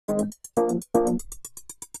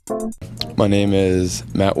My name is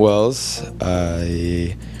Matt Wells.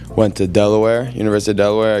 I went to Delaware, University of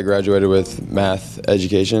Delaware. I graduated with math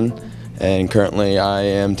education, and currently I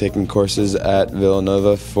am taking courses at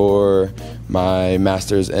Villanova for my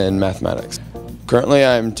master's in mathematics. Currently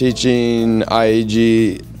I'm teaching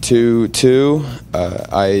IAG 2.2,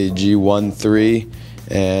 IAG 1.3,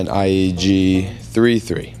 and IAG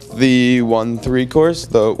 3.3. The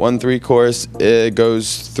 1.3 course, it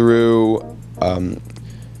goes through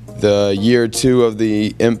the year 2 of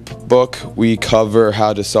the IMP book. We cover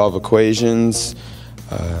how to solve equations,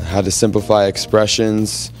 how to simplify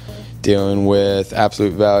expressions, dealing with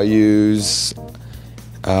absolute values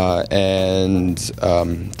and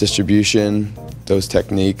distribution, those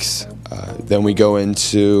techniques. Then we go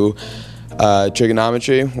into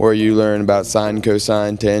trigonometry, where you learn about sine,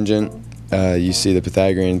 cosine, tangent. You see the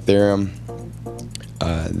Pythagorean theorem.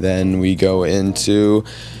 Then we go into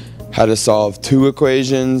how to solve 2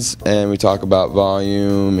 equations, and we talk about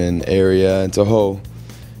volume and area. It's a whole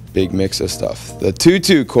big mix of stuff. The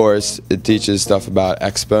 2.2 course, it teaches stuff about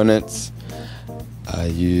exponents.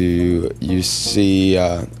 You see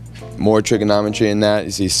more trigonometry in that.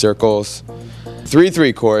 You see circles.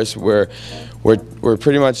 3.3 course, where we're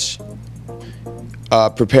pretty much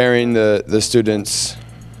preparing the students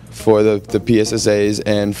for the PSSAs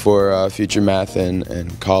and for future math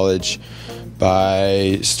and college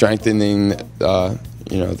by strengthening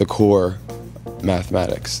the core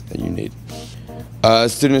mathematics that you need.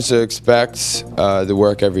 Students should expect the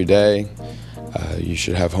work every day. You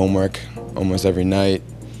should have homework almost every night.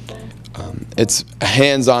 It's a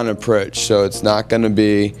hands-on approach, so it's not going to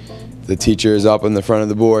be the teacher is up in the front of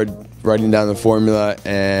the board writing down the formula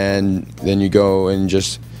and then you go and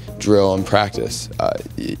just drill and practice.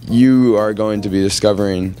 You are going to be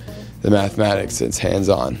discovering the mathematics. It's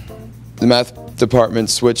hands-on. The math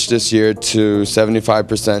department switched this year to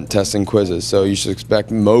 75% tests and quizzes, so you should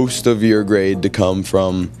expect most of your grade to come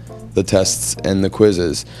from the tests and the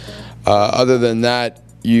quizzes. Other than that,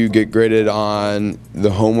 you get graded on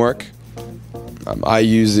the homework. I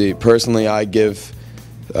give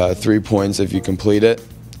 3 points if you complete it,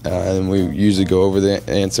 and we usually go over the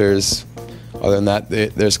answers. Other than that,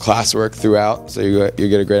 there's classwork throughout, so you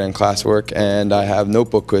get a grade on classwork, and I have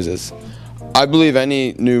notebook quizzes. I believe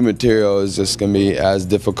any new material is just going to be as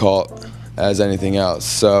difficult as anything else.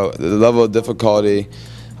 So the level of difficulty,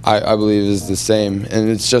 I believe, is the same, and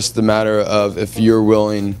it's just a matter of if you're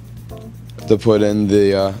willing to put in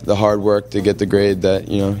the hard work to get the grade that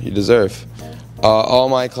you deserve. All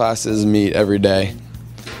my classes meet every day.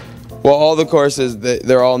 Well, all the courses,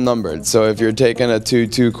 they're all numbered. So if you're taking a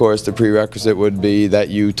 2.2 course, the prerequisite would be that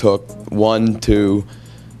you took 1.2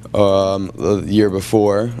 the year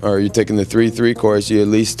before, or you're taking the 3.3 course, you at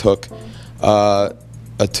least took a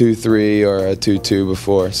 2.3 or a 2.2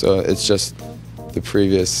 before. So it's just the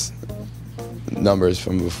previous numbers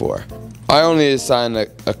from before. I only assign a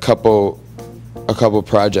couple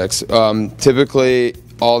projects. Typically,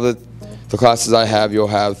 all the classes I have, you'll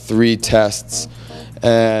have 3 tests,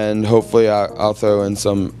 and hopefully I'll throw in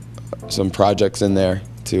some projects in there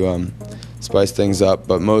to spice things up.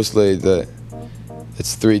 But mostly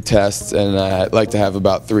it's 3 tests, and I like to have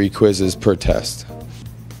about 3 quizzes per test.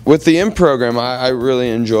 With the IMP program, I really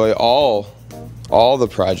enjoy all the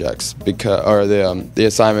projects or the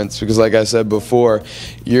assignments, because like I said before,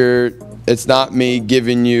 it's not me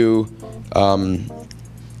giving you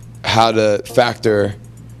how to factor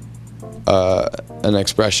an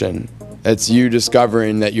expression. It's you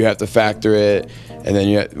discovering that you have to factor it, and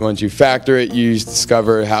then once you factor it, you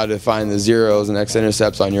discover how to find the zeros and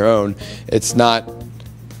x-intercepts on your own. It's not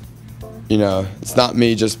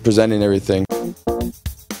me just presenting everything.